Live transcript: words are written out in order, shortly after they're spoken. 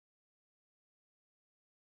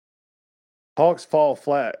Hawks fall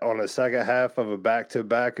flat on the second half of a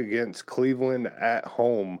back-to-back against Cleveland at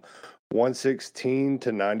home,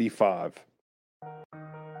 116-95.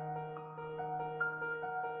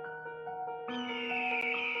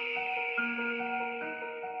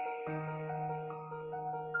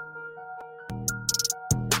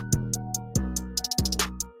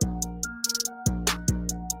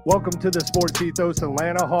 Welcome to the Sports Ethos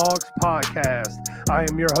Atlanta Hawks podcast. I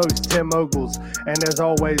am your host, Tim Ogles, and as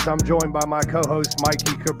always, I'm joined by my co-host,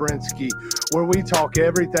 Mikey Kabrinsky, where we talk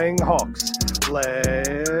everything Hawks.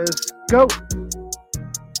 Let's go!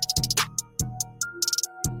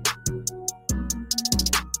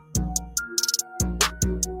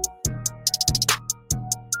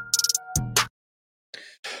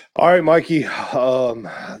 All right, Mikey, the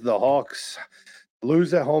Hawks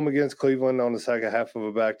lose at home against Cleveland on the second half of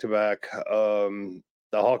a back-to-back.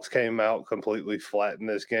 The Hawks came out completely flat in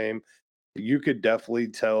this game. You could definitely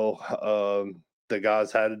tell the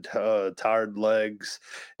guys had tired legs.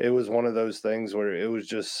 It was one of those things where it was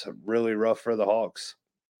just really rough for the Hawks.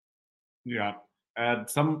 Yeah, and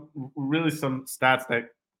some stats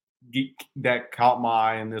that caught my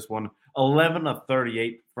eye in this one: 11 of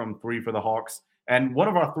 38 from three for the Hawks. And one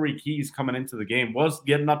of our three keys coming into the game was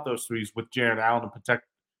getting up those threes with Jared Allen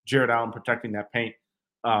protecting that paint.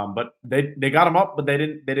 But they got him up, but they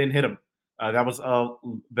didn't hit him. That was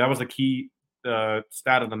a key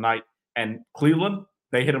stat of the night. And Cleveland,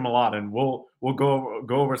 they hit him a lot, and we'll go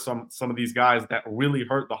over some of these guys that really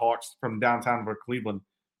hurt the Hawks from downtown for Cleveland.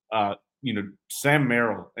 Sam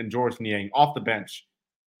Merrill and George Niang off the bench.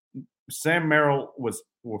 Sam Merrill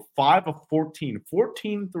were 5 of 14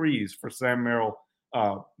 threes for Sam Merrill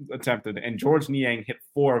attempted, and George Niang hit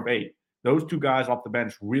 4 of 8. Those two guys off the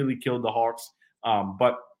bench really killed the Hawks.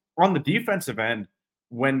 But on the defensive end,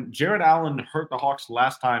 when Jared Allen hurt the Hawks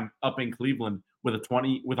last time up in Cleveland with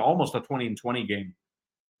almost a 20-20 game,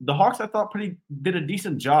 the Hawks I thought did a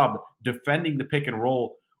decent job defending the pick and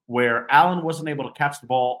roll, where Allen wasn't able to catch the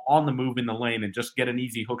ball on the move in the lane and just get an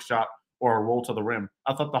easy hook shot or a roll to the rim.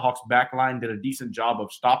 I thought the Hawks back line did a decent job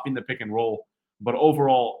of stopping the pick and roll. But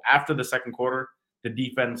overall, after the second quarter, the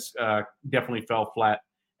defense definitely fell flat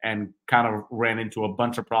and kind of ran into a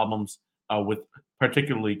bunch of problems with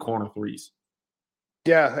particularly corner threes.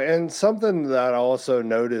 Yeah, and something that I also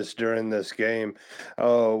noticed during this game,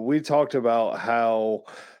 we talked about how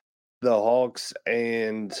the Hawks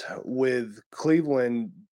and with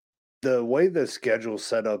Cleveland, the way the schedule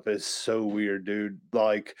set up is so weird, dude.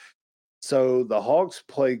 So the Hawks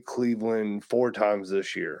played Cleveland 4 times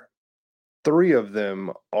this year. 3 of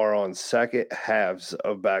them are on second halves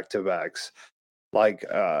of back-to-backs.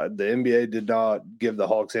 The NBA did not give the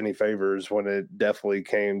Hawks any favors when it definitely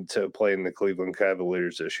came to playing the Cleveland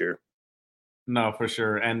Cavaliers this year. No, for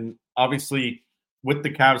sure. And obviously, with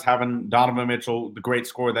the Cavs having Donovan Mitchell, the great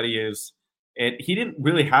scorer that he is, he didn't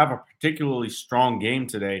really have a particularly strong game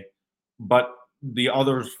today, but the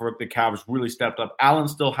others for the Cavs really stepped up. Allen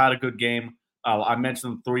still had a good game. I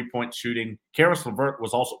mentioned 3-point shooting. Karis LeVert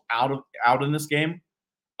was also out in this game,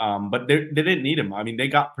 but they didn't need him. I mean, they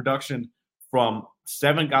got production from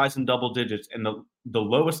 7 guys in double digits, and the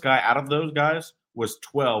lowest guy out of those guys was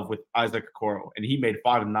 12 with Isaac Okoro, and he made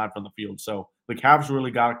 5 and 9 from the field. So the Cavs really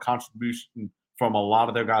got a contribution from a lot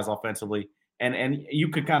of their guys offensively, and you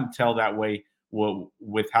could kind of tell that way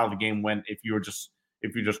with how the game went if you're just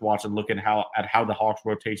watching, looking at how the Hawks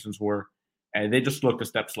rotations were, and they just looked a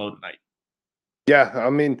step slow tonight. Yeah, I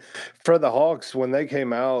mean, for the Hawks, when they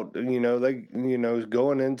came out,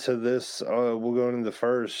 going into this, we'll go into the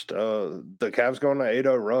first, the Cavs going on an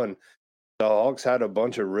 8-0 run. The Hawks had a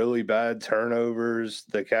bunch of really bad turnovers.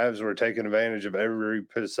 The Cavs were taking advantage of every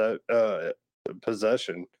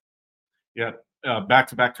possession. Yeah,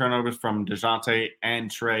 back-to-back turnovers from DeJounte and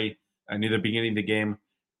Trey near the beginning of the game.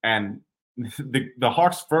 And the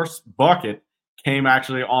Hawks' first bucket came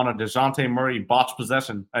actually on a DeJounte Murray botched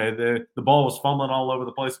possession. The ball was fumbling all over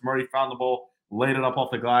the place. Murray found the ball, laid it up off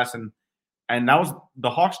the glass, and that was the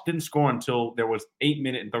Hawks didn't score until there was 8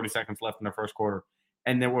 minutes and 30 seconds left in the first quarter.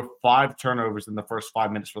 And there were 5 turnovers in the first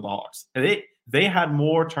 5 minutes for the Hawks. They had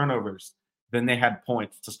more turnovers than they had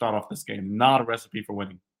points to start off this game. Not a recipe for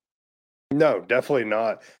winning. No, definitely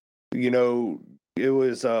not. It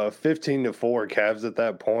was 15-4 Cavs at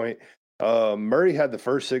that point. Murray had the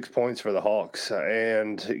first 6 points for the Hawks,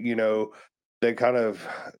 and they kind of,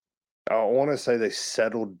 I want to say they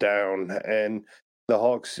settled down, and the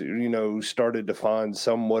Hawks, started to find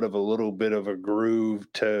somewhat of a little bit of a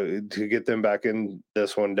groove to get them back in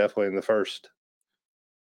this one, definitely in the first.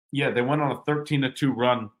 Yeah, they went on a 13-2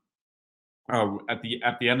 run at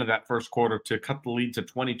the end of that first quarter to cut the lead to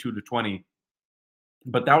 22-20.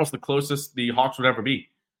 but that was the closest the Hawks would ever be.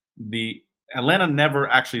 The Atlanta never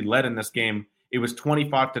actually led in this game. It was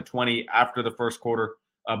 25-20 after the first quarter.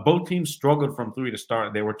 Both teams struggled from three to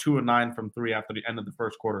start. They were 2 and 9 from three after the end of the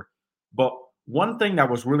first quarter. But one thing that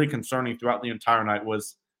was really concerning throughout the entire night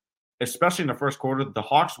was, especially in the first quarter, the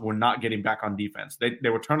Hawks were not getting back on defense. They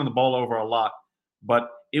were turning the ball over a lot, but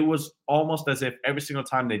it was almost as if every single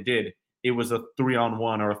time they did, it was a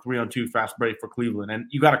 3-on-1 or a 3-on-2 fast break for Cleveland. And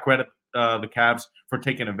you got to credit the Cavs for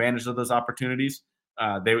taking advantage of those opportunities.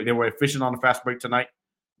 They were efficient on the fast break tonight,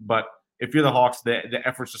 but if you're the Hawks, the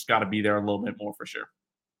effort's just got to be there a little bit more for sure.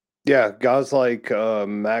 Yeah, guys like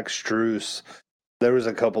Max Strus. There was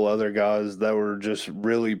a couple other guys that were just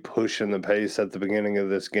really pushing the pace at the beginning of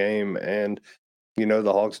this game, and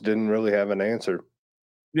the Hawks didn't really have an answer.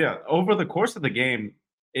 Yeah, over the course of the game,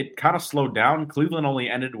 it kind of slowed down. Cleveland only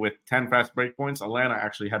ended with 10 fast break points. Atlanta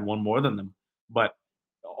actually had one more than them, but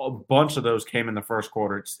a bunch of those came in the first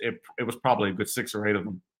quarter. It was probably a good 6 or 8 of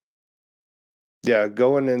them. Yeah,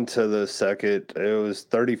 going into the second, it was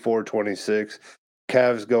 34-26.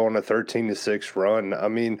 Cavs go on a 13-6 run. I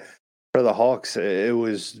mean, for the Hawks, it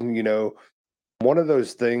was, one of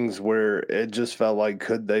those things where it just felt like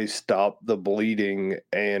could they stop the bleeding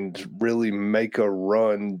and really make a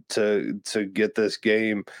run to get this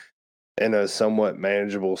game in a somewhat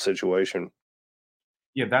manageable situation.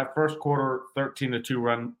 Yeah, that first quarter 13-2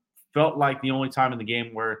 run felt like the only time in the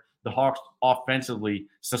game where the Hawks offensively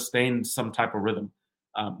sustained some type of rhythm.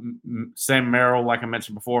 Sam Merrill, like I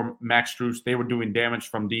mentioned before, Max Strus, they were doing damage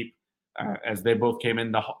from deep as they both came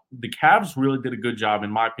in. The Cavs really did a good job,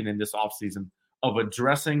 in my opinion, this offseason of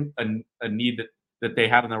addressing a need that they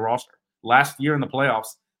had in their roster. Last year in the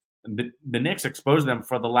playoffs, the Knicks exposed them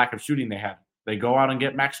for the lack of shooting they had. They go out and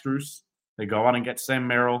get Max Strus. They go out and get Sam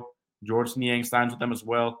Merrill. George Niang signs with them as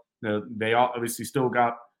well. They obviously still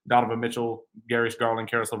got Donovan Mitchell, Darius Garland,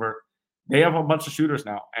 Karis LeVert. They have a bunch of shooters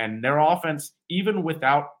now, and their offense, even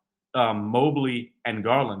without Mobley and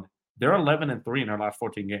Garland, they're 11-3 in their last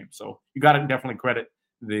 14 games. So you got to definitely credit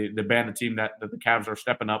the band of team that the Cavs are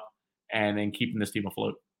stepping up and keeping this team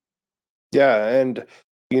afloat. Yeah, and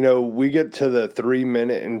we get to the 3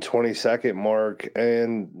 minute and 20-second mark,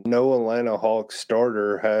 and no Atlanta Hawks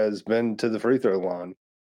starter has been to the free throw line.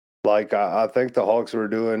 Like I think the Hawks were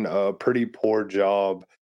doing a pretty poor job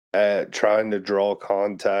at trying to draw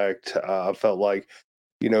contact. I felt like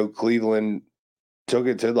Cleveland took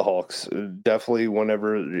it to the Hawks. Definitely,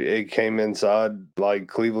 whenever it came inside, like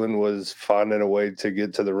Cleveland was finding a way to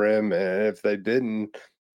get to the rim, and if they didn't,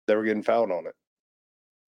 they were getting fouled on it.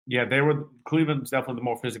 Yeah, they were Cleveland's definitely the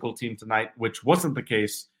more physical team tonight, which wasn't the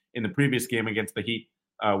case in the previous game against the Heat,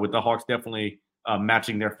 with the Hawks definitely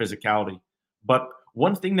matching their physicality. But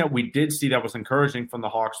one thing that we did see that was encouraging from the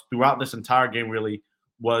Hawks throughout this entire game really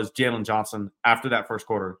was Jalen Johnson after that first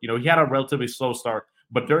quarter. He had a relatively slow start,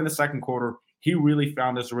 but during the second quarter, he really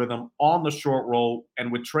found his rhythm on the short roll. And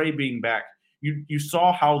with Trey being back, you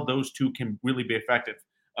saw how those two can really be effective.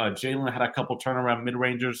 Jalen had a couple turnaround mid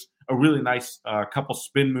rangers, a really nice couple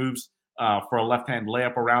spin moves for a left hand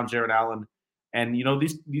layup around Jared Allen, and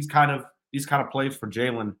these kind of plays for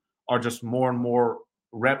Jalen are just more and more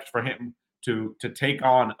reps for him to take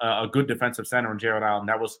on a good defensive center in Jared Allen.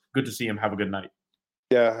 That was good to see him have a good night.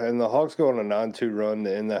 Yeah, and the Hawks go on a 9-2 run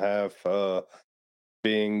in the half,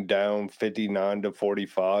 being down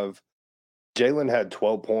 59-45. Jalen had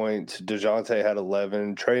 12 points. DeJounte had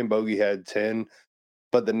 11. Trey and Bogey had 10.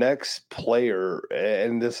 But the next player,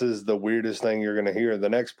 and this is the weirdest thing you're going to hear, the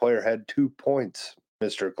next player had 2 points,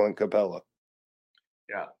 Mr. Clint Capella.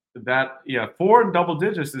 Yeah, 4 in double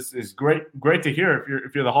digits is great to hear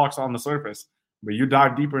if you're the Hawks on the surface. But you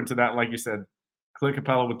dive deeper into that, like you said, Clint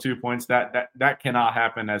Capella with 2 points. That cannot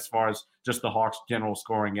happen as far as just the Hawks' general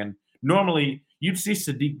scoring. And normally you'd see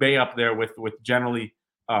Sadiq Bey up there with generally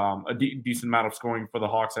decent amount of scoring for the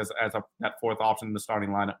Hawks as that fourth option in the starting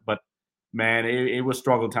lineup. But man, it was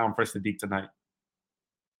struggle town for Sadiq tonight.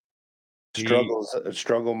 He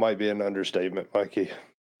Struggle might be an understatement, Mikey.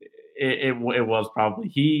 it was probably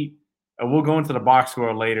he. We'll go into the box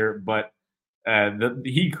score later, but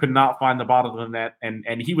he could not find the bottom of the net,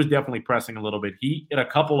 and he was definitely pressing a little bit. He hit a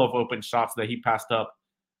couple of open shots that he passed up.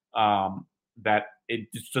 That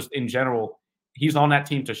it's just in general, he's on that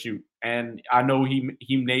team to shoot, and I know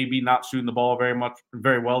he may be not shooting the ball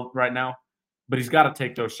very well right now, but he's got to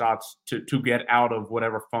take those shots to get out of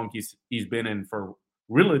whatever funk he's been in for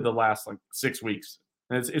really the last like 6 weeks.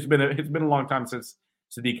 And it's been a long time since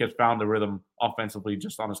Sadiq has found the rhythm offensively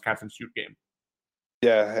just on his catch and shoot game.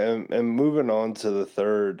 Yeah, and moving on to the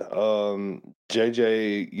third,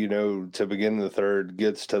 JJ, to begin the third,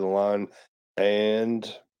 gets to the line,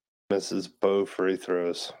 and misses both free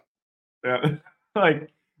throws. Yeah. Like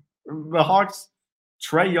the Hawks,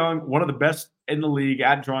 Trae Young, one of the best in the league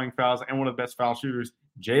at drawing fouls and one of the best foul shooters.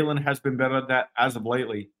 Jalen has been better at that as of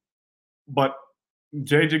lately. But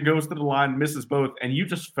JJ goes to the line, misses both, and you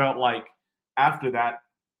just felt like after that,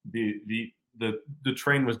 the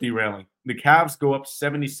train was derailing. The Cavs go up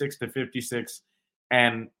 76-56,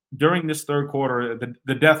 and during this third quarter,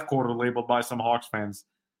 the death quarter labeled by some Hawks fans,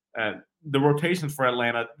 the rotations for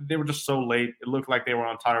Atlanta, they were just so late. It looked like they were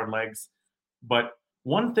on tired legs. But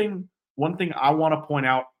one thing I want to point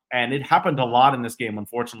out, and it happened a lot in this game,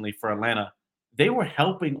 unfortunately for Atlanta, they were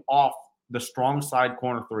helping off the strong side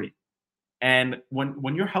corner three. And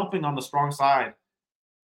when you're helping on the strong side,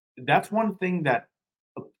 that's one thing that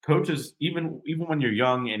coaches, even when you're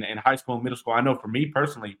young in high school and middle school, I know for me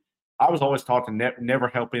personally, I was always taught to never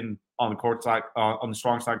help in on the court side on the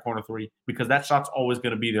strong side corner three because that shot's always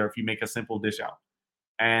going to be there if you make a simple dish out.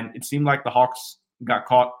 And it seemed like the Hawks got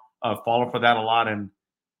caught falling for that a lot, and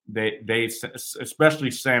they especially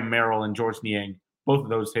Sam Merrill and George Niang, both of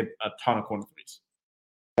those hit a ton of corner threes.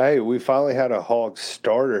 Hey, we finally had a Hawks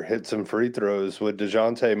starter hit some free throws with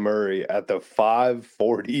DeJounte Murray at the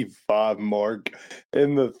 5:45 mark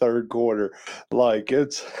in the third quarter. Like,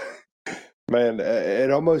 it's, man, it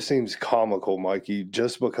almost seems comical, Mikey,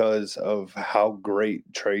 just because of how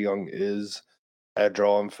great Trae Young is at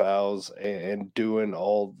drawing fouls and doing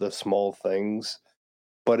all the small things.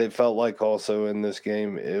 But it felt like also in this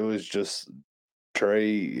game, it was just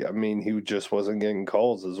Trae. I mean, he just wasn't getting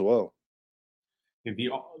calls as well.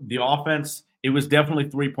 The offense, it was definitely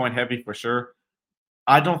 3-point heavy for sure.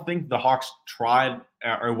 I don't think the Hawks tried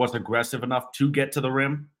or was aggressive enough to get to the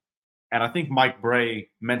rim. And I think Mike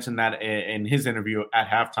Bray mentioned that in his interview at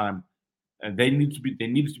halftime. They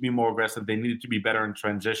needed to be more aggressive. They needed to be better in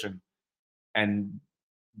transition. And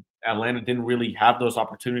Atlanta didn't really have those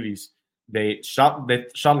opportunities. They shot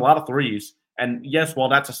a lot of threes. And yes, while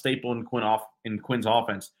that's a staple in Quinn's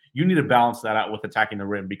offense, you need to balance that out with attacking the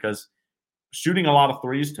rim because shooting a lot of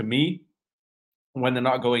threes to me, when they're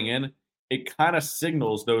not going in, it kind of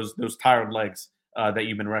signals those tired legs that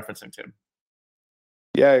you've been referencing, Tim.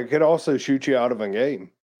 Yeah, it could also shoot you out of a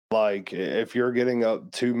game. Like, if you're getting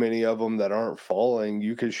up too many of them that aren't falling,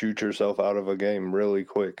 you could shoot yourself out of a game really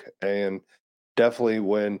quick. And definitely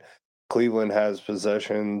when Cleveland has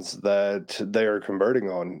possessions that they are converting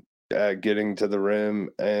on at getting to the rim,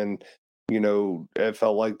 and it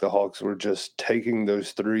felt like the Hawks were just taking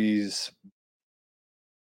those threes.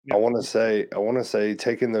 Yeah. I want to say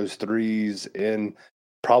taking those threes in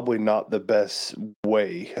probably not the best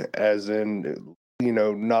way, as in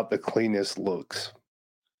not the cleanest looks.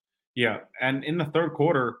 Yeah, and in the third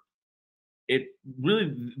quarter, it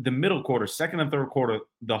really the middle quarter, second and third quarter,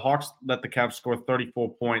 the Hawks let the Cavs score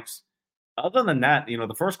 34 points. Other than that,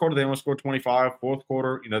 the first quarter they only scored 25. Fourth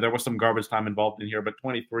quarter, there was some garbage time involved in here, but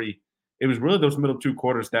 23. It was really those middle two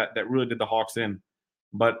quarters that really did the Hawks in.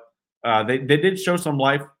 But they did show some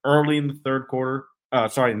life early in the third quarter.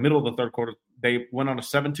 Middle of the third quarter, they went on a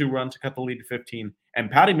 7-2 run to cut the lead to 15. And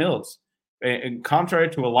Patty Mills, and contrary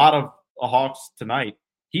to a lot of Hawks tonight,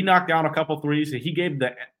 he knocked down a couple threes. He gave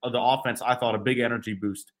the offense, I thought, a big energy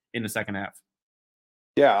boost in the second half.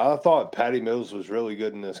 Yeah, I thought Patty Mills was really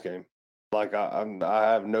good in this game. Like, I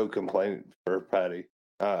have no complaint for Patty.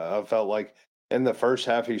 I felt like in the first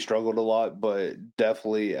half he struggled a lot, but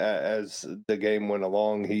definitely as the game went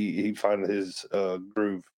along, he found his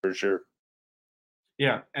groove for sure.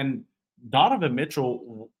 Yeah, and Donovan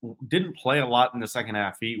Mitchell didn't play a lot in the second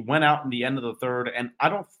half. He went out in the end of the third, and I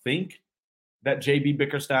don't think that JB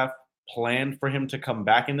Bickerstaff planned for him to come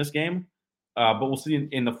back in this game. But we'll see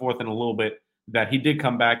in the fourth in a little bit that he did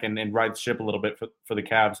come back and ride the ship a little bit for the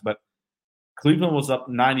Cavs. But Cleveland was up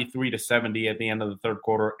 93-70 at the end of the third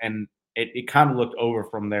quarter, and it kind of looked over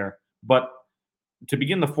from there. But to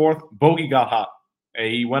begin the fourth, Bogey got hot.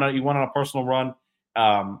 He went on a personal run.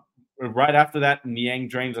 Right after that, Niang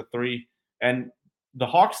drains a three, and the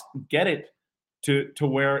Hawks get it to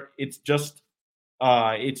where it's just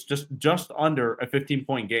under a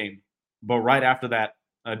 15-point game. But right after that,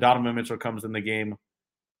 Donovan Mitchell comes in the game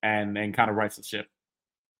and kind of rights the ship.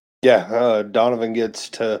 Yeah, Donovan gets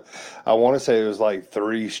to, I want to say it was like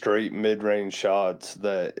 3 straight mid-range shots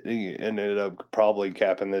that he ended up probably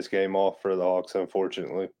capping this game off for the Hawks,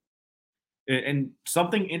 unfortunately. And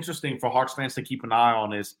something interesting for Hawks fans to keep an eye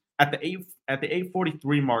on is at the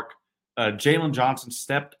 8:43 mark, Jalen Johnson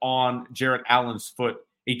stepped on Jarrett Allen's foot.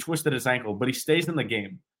 He twisted his ankle, but he stays in the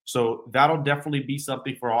game. So that'll definitely be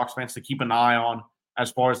something for Hawks fans to keep an eye on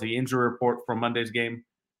as far as the injury report from Monday's game.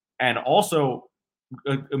 And also,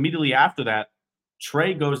 immediately after that,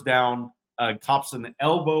 Trae goes down Thompson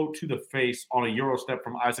elbow to the face on a Euro step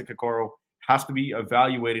from Isaac Okoro has to be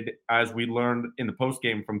evaluated, as we learned in the post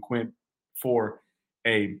game from Quint, for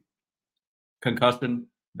a concussion.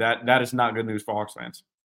 That is not good news for Hawks fans.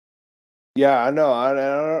 Yeah, I know.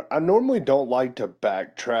 I normally don't like to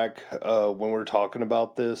backtrack when we're talking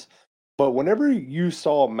about this, but whenever you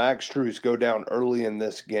saw Max Strus go down early in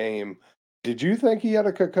this game, did you think he had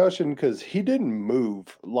a concussion? Because he didn't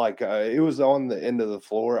move. Like it was on the end of the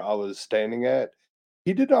floor I was standing at.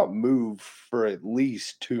 He did not move for at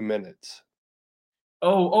least 2 minutes.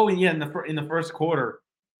 Oh, yeah. In the first quarter,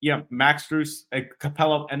 yeah, Max Strus,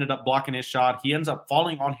 Capella ended up blocking his shot. He ends up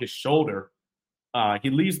falling on his shoulder. He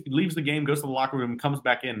leaves the game, goes to the locker room, comes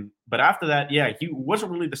back in. But after that, yeah, he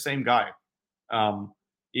wasn't really the same guy. But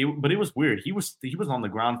it was weird. He was on the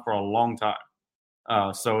ground for a long time.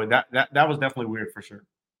 So that was definitely weird for sure.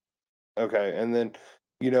 Okay, and then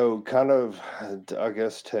kind of, I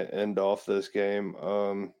guess to end off this game,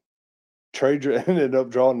 ended up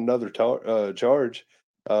drawing another charge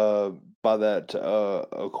by that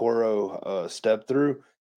Okoro step through.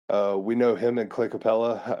 We know him and Clay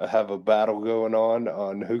Capella have a battle going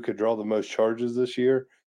on who could draw the most charges this year.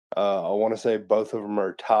 I want to say both of them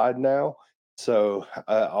are tied now. So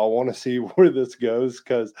I want to see where this goes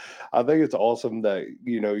because I think it's awesome that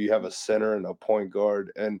you have a center and a point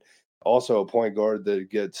guard, and also a point guard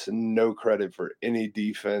that gets no credit for any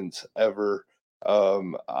defense ever.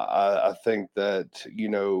 I think that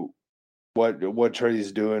what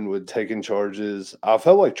Trey's doing with taking charges. I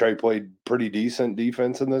felt like Trey played pretty decent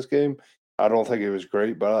defense in this game. I don't think it was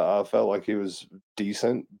great, but I felt like he was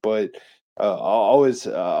decent. But I always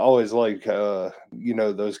like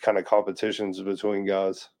those kind of competitions between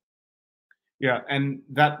guys. Yeah, and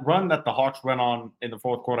that run that the Hawks went on in the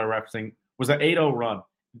fourth quarter, referencing, was an 8-0 run.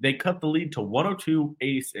 They cut the lead to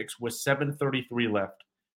 102-86 with 7:33 left.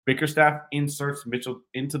 Bickerstaff inserts Mitchell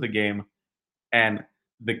into the game, and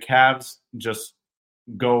the Cavs just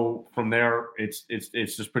go from there. It's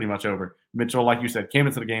just pretty much over. Mitchell, like you said, came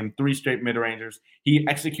into the game, 3 straight mid rangers. He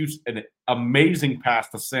executes an amazing pass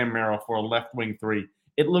to Sam Merrill for a left wing 3.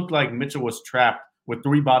 It looked like Mitchell was trapped with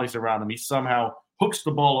 3 bodies around him. He somehow hooks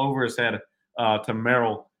the ball over his head to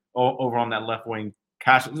Merrill over on that left wing,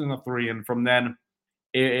 cashes in a 3, and from then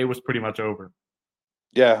it was pretty much over.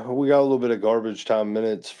 Yeah, we got a little bit of garbage time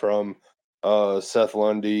minutes from Seth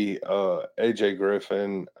Lundy, AJ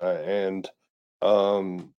Griffin, and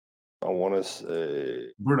um, I want to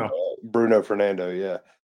say Bruno. Bruno Fernando. Yeah.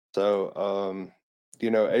 So,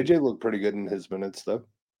 AJ looked pretty good in his minutes, though.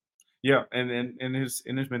 Yeah, and in his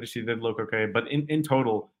minutes he did look okay, but in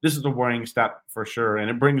total, this is a worrying stat for sure, and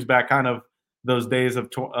it brings back kind of those days of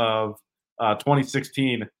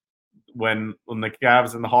 2016 when the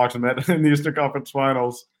Cavs and the Hawks met in the Eastern Conference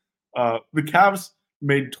Finals. The Cavs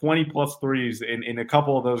made 20 plus threes in a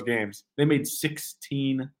couple of those games. They made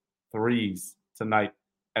 16 threes tonight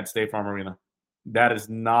at State Farm Arena. That is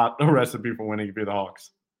not a recipe for winning if you're the Hawks.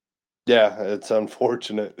 Yeah, it's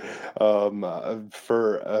unfortunate.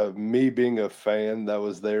 For me being a fan that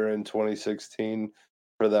was there in 2016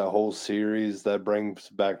 for that whole series, that brings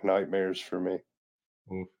back nightmares for me.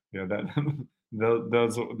 Ooh, yeah, that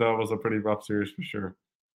that was a pretty rough series for sure.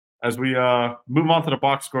 As we move on to the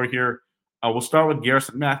box score here, we'll start with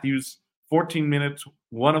Garrison Matthews. 14 minutes,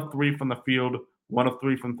 1 of 3 from the field, 1 of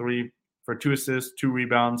 3 from 3 for 2 assists, 2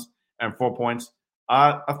 rebounds, and 4 points.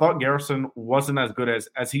 I thought Garrison wasn't as good as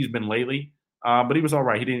he's been lately, but he was all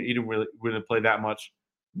right. He didn't really play that much,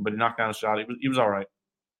 but he knocked down a shot. He was all right.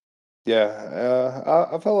 Yeah,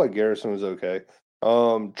 I felt like Garrison was okay.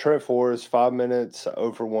 Trent Forrest, 5 minutes,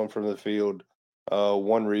 0 for 1 from the field,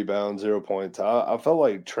 1 rebound, 0 points. I felt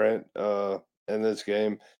like Trent in this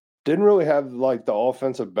game didn't really have like the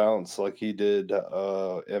offensive bounce like he did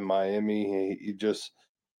in Miami. He just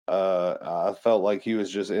I felt like he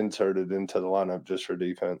was just inserted into the lineup just for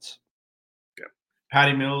defense. Yeah.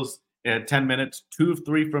 Patty Mills had 10 minutes, 2 of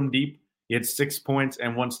 3 from deep. He had 6 points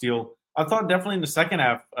and 1 steal. I thought definitely in the second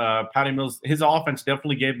half, Patty Mills, his offense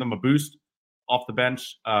definitely gave them a boost off the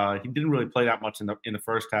bench. He didn't really play that much in the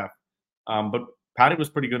first half, but Patty was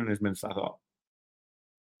pretty good in his minutes, I thought.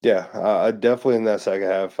 Yeah, definitely in that second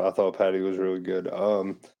half, I thought Patty was really good.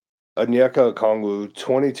 Onyeka Okongwu,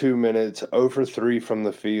 22 minutes, 0 for 3 from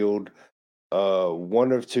the field,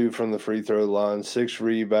 1 of 2 from the free throw line, 6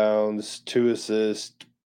 rebounds, 2 assists,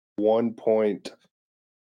 1 point.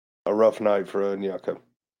 A rough night for Onyeka.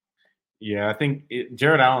 Yeah, I think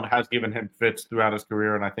Jared Allen has given him fits throughout his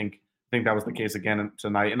career, and I think that was the case again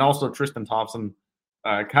tonight. And also Tristan Thompson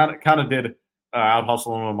kind of did out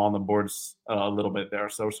hustle him on the boards a little bit there.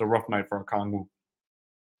 So rough night for Okongwu.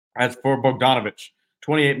 As for Bogdanovich,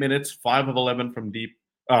 28 minutes, 5 of 11 from deep,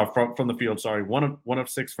 from the field. Sorry, one of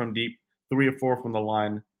 6 from deep, 3 of 4 from the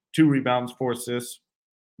line, 2 rebounds, 4 assists,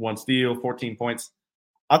 1 steal, 14 points.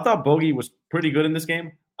 I thought Bogey was pretty good in this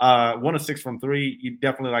game. 1 of 6 from three. You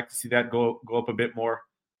definitely like to see that go up a bit more.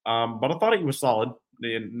 But I thought he was solid.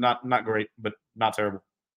 Not great, but not terrible.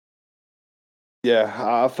 Yeah,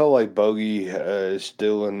 I felt like Bogey is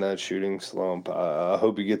still in that shooting slump. I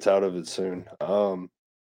hope he gets out of it soon.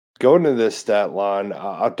 Going to this stat line,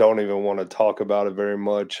 I don't even want to talk about it very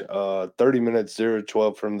much. 30 minutes,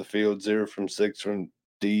 0-12 from the field, 0 from 6 from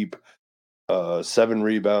deep, 7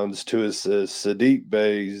 rebounds, 2 assists. Sadiq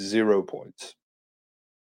Bey, 0 points.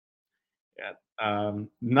 Yeah,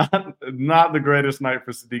 not the greatest night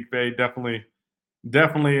for Sadiq Bey.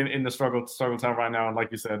 Definitely in the struggle time right now. And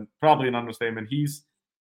like you said, probably an understatement. He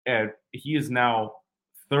is now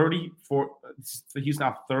 30 for he's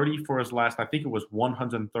now 30 for his last, I think it was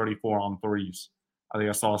 134 on threes. I think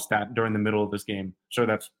I saw a stat during the middle of this game. Sure,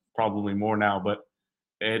 that's probably more now, but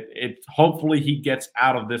it hopefully he gets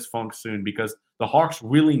out of this funk soon because the Hawks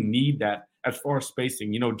really need that as far as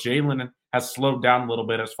spacing. Jalen has slowed down a little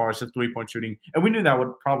bit as far as his 3-point shooting, and we knew that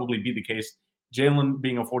would probably be the case. Jalen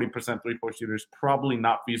being a 40% 3-point shooter is probably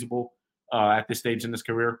not feasible at this stage in his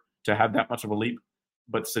career to have that much of a leap.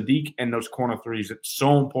 But Sadiq and those corner threes, it's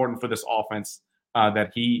so important for this offense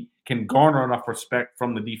that he can garner enough respect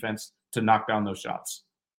from the defense to knock down those shots.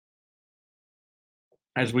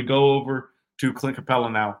 As we go over to Clint Capella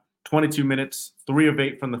now, 22 minutes, 3 of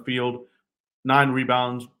 8 from the field, 9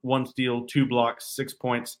 rebounds, 1 steal, 2 blocks, 6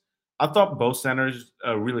 points. I thought both centers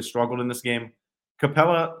really struggled in this game.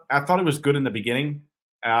 Capella, I thought he was good in the beginning.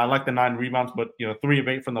 I like the 9 rebounds, but 3 of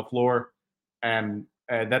 8 from the floor, and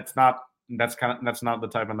that's not the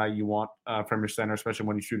type of night you want from your center, especially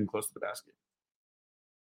when you're shooting close to the basket.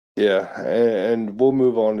 Yeah, and we'll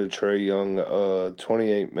move on to Trey Young.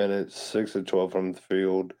 28 minutes, 6 of 12 from the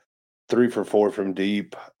field, 3 for 4 from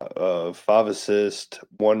deep, 5 assists,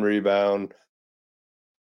 1 rebound,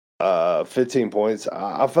 15 points.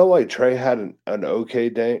 I felt like Trey had an okay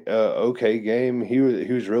day, okay game. He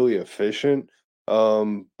was really efficient.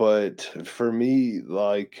 But for me,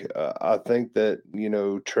 like I think that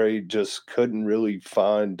Trey just couldn't really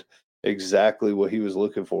find exactly what he was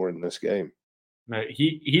looking for in this game.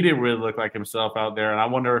 He didn't really look like himself out there, and I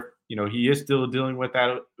wonder if he is still dealing with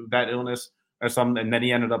that illness or something. And then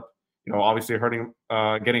he ended up obviously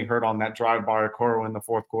getting hurt on that drive by Okoro in the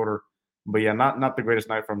fourth quarter. But yeah, not the greatest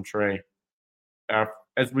night from Trey. Uh,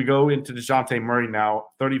 as we go into DeJounte Murray now,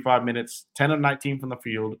 35 minutes, 10 of 19 from the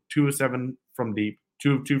field, 2 of 7 from deep,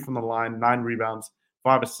 2 of 2 from the line, 9 rebounds,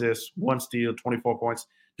 5 assists, 1 steal, 24 points.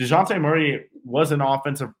 DeJounte Murray wasn't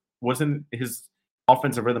his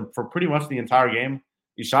offensive rhythm for pretty much the entire game.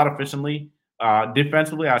 He shot efficiently.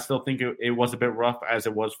 Defensively, I still think it was a bit rough as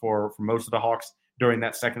it was for most of the Hawks during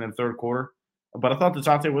that second and third quarter. But I thought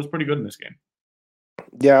DeJounte was pretty good in this game.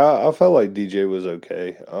 Yeah, I felt like DJ was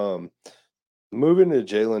okay. Moving to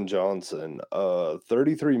Jalen Johnson,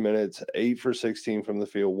 33 minutes, 8 for 16 from the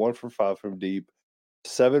field, 1 for 5 from deep,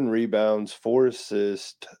 7 rebounds, 4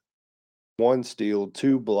 assists, 1 steal,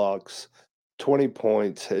 2 blocks, 20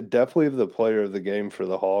 points. Definitely the player of the game for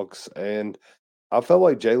the Hawks. And I felt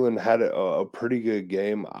like Jalen had a pretty good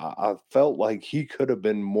game. I felt like he could have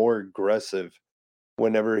been more aggressive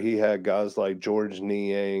whenever he had guys like George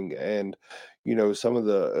Niang and some of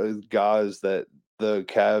the guys that the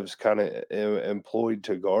Cavs kind of employed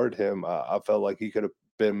to guard him. I felt like he could have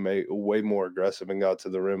been way more aggressive and got to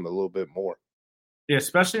the rim a little bit more. Yeah,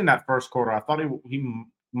 especially in that first quarter, I thought he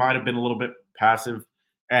might have been a little bit passive,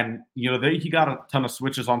 and he got a ton of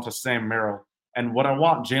switches onto Sam Merrill. And what I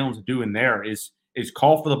want Jalen to do in there is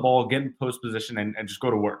call for the ball, get in post position, and just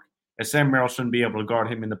go to work. And Sam Merrill shouldn't be able to guard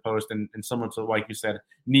him in the post, and someone to like you said,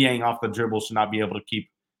 Niang off the dribble should not be able to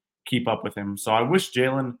keep up with him. So I wish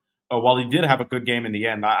Jalen, while he did have a good game in the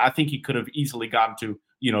end, I think he could have easily gotten to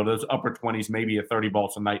those upper 20s, maybe a 30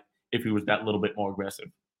 balls a night if he was that little bit more aggressive.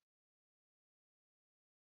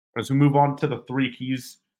 As we move on to the three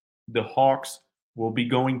keys, the Hawks will be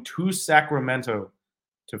going to Sacramento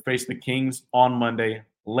to face the Kings on Monday.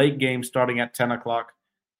 Late game starting at 10 o'clock.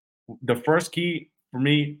 The first key for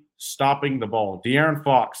me, stopping the ball. De'Aaron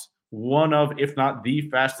Fox, one of, if not the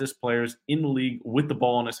fastest players in the league with the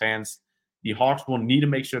ball in his hands. The Hawks will need to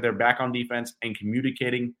make sure they're back on defense and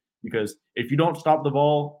communicating because if you don't stop the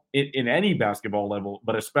ball in any basketball level,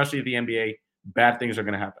 but especially the NBA, bad things are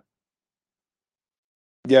going to happen.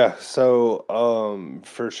 Yeah, so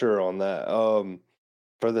for sure on that.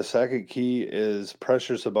 For the second key is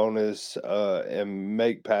pressure Sabonis and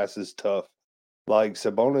make passes tough. Like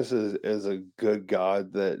Sabonis is a good guy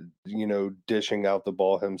that, dishing out the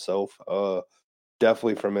ball himself.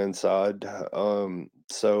 Definitely from inside.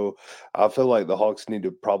 So I feel like the Hawks need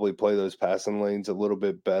to probably play those passing lanes a little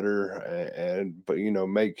bit better, but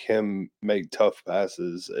make him make tough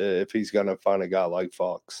passes if he's gonna find a guy like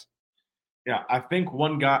Fox. Yeah, I think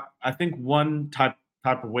one type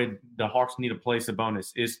of way the Hawks need to play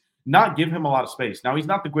Sabonis is not give him a lot of space. Now he's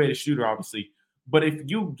not the greatest shooter, obviously, but if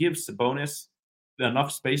you give Sabonis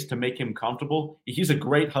enough space to make him comfortable, he's a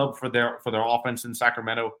great hub for their offense in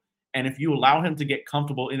Sacramento. And if you allow him to get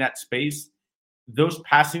comfortable in that space, those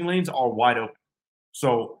passing lanes are wide open.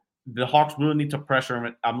 So the Hawks really need to pressure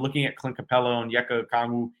him. I'm looking at Clint Capella and Yeka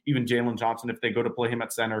Kangwu, even Jalen Johnson, if they go to play him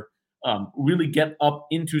at center, really get up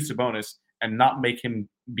into Sabonis and not make him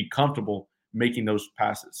be comfortable making those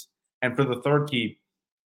passes. And for the third key,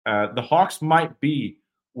 the Hawks might be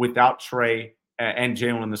without Trey and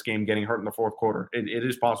Jalen in this game getting hurt in the fourth quarter. It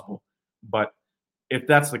is possible. But if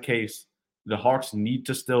that's the case, the Hawks need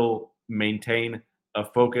to still maintain a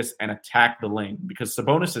focus and attack the lane because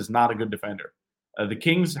Sabonis is not a good defender. The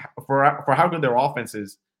Kings, for how good their offense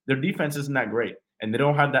is, their defense isn't that great, and they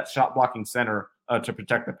don't have that shot blocking center to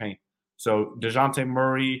protect the paint. So DeJounte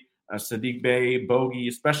Murray, Sadiq Bey, Bogey,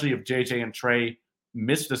 especially if JJ and Trey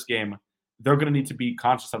miss this game, they're going to need to be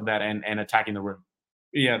conscious of that and attacking the rim.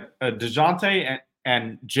 Yeah, DeJounte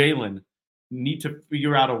and Jalen need to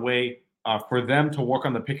figure out a way for them to work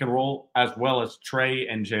on the pick and roll as well as Trey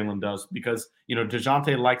and Jalen does because,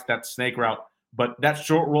 DeJounte likes that snake route, but that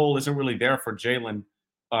short roll isn't really there for Jalen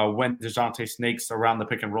when DeJounte snakes around the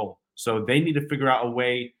pick and roll. So they need to figure out a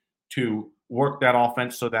way to work that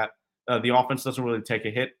offense so that the offense doesn't really take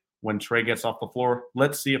a hit when Trey gets off the floor.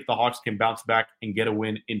 Let's see if the Hawks can bounce back and get a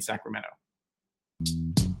win in Sacramento.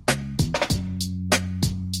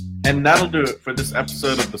 And that'll do it for this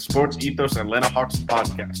episode of the Sports Ethos Atlanta Hawks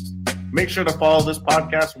podcast. Make sure to follow this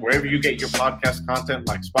podcast wherever you get your podcast content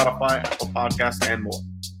like Spotify, Apple Podcasts, and more.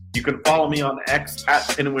 You can follow me on X at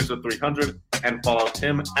PinWizard300 and follow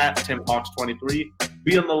Tim at TimHawks23.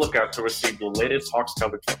 Be on the lookout to receive the latest Hawks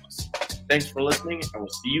coverage from us. Thanks for listening, and we'll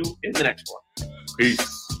see you in the next one.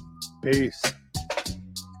 Peace. Peace.